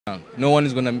No one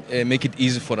is going to make it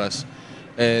easy for us.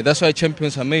 That's why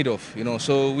champions are made of,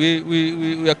 So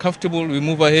we are comfortable, we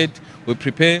move ahead, we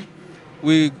prepare,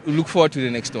 we look forward to the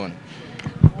next one.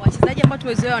 Wachezaji ambao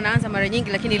tumezoea wanaanza mara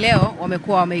nyingi, lakini leo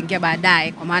wamekuwa wameingia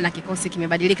baadaye kwa maana kikosi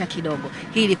kimebadilika kidogo.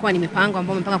 Hii ilikuwa ni mipango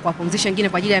ambayo mmepanga kuwapumzisha wengine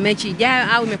kwa ajili ya mechi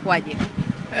ijayo au imekuwaje?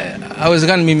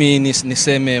 Hawezekani mimi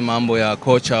niseme mambo ya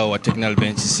kocha au technical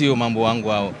bench, sio mambo wangu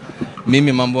hao.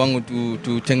 Mimi mambo wangu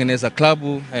tutengeneza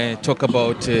klabu, talk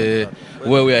about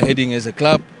where we are heading as a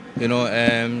club,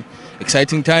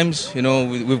 exciting times,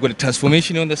 we've got a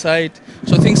transformation on the side.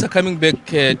 So things are coming back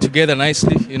together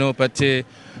nicely, but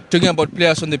talking about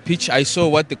players on the pitch, I saw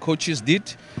what the coaches did.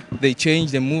 They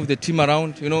changed, they moved the team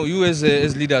around. You as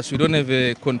leaders, we don't have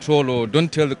a control or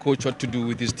don't tell the coach what to do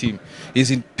with his team.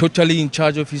 He's totally in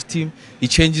charge of his team. He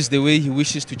changes the way he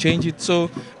wishes to change it.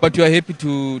 But we are happy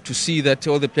to see that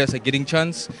all the players are getting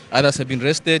chance. Others have been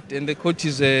rested, and the coach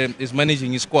is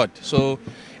managing his squad. So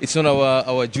it's not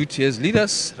our duty as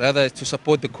leaders, rather to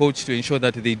support the coach to ensure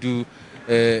that they do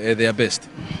their best.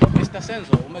 Mr.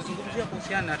 Senzo, umezungumzia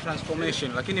kuhusiana na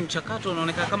transformation, lakini mchakato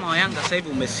unaonekana kama wa Yanga sasa hivi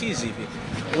umesizi hivi.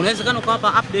 Unawezekana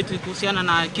ukawapa update kuhusiana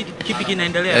na kipi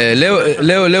kinaendelea?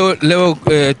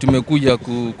 Leo tumekuja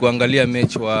kuangalia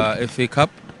mechi wa FA Cup.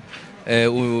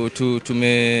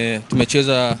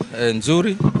 Tumecheza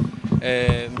nzuri.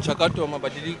 Mchakato wa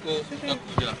mabadiliko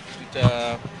utakuja.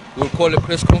 We'll call a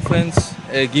press conference,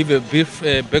 give a brief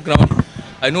background.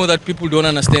 I know that people don't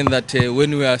understand that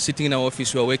when we are sitting in our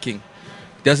office, we are working.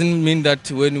 It doesn't mean that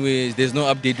when there's no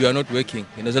update, we are not working.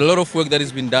 There's a lot of work that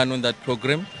has been done on that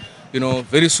program.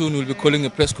 Very soon we'll be calling a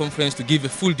press conference to give the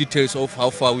full details of how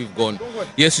far we've gone.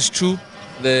 Yes, it's true.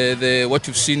 What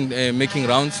you've seen making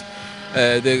rounds,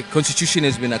 the constitution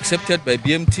has been accepted by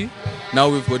BMT. Now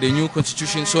we've got a new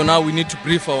constitution, so now we need to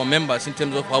brief our members in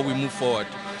terms of how we move forward.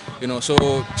 So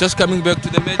just coming back to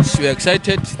the match, we're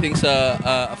excited. Things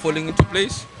are falling into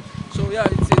place. So yeah,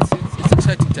 it's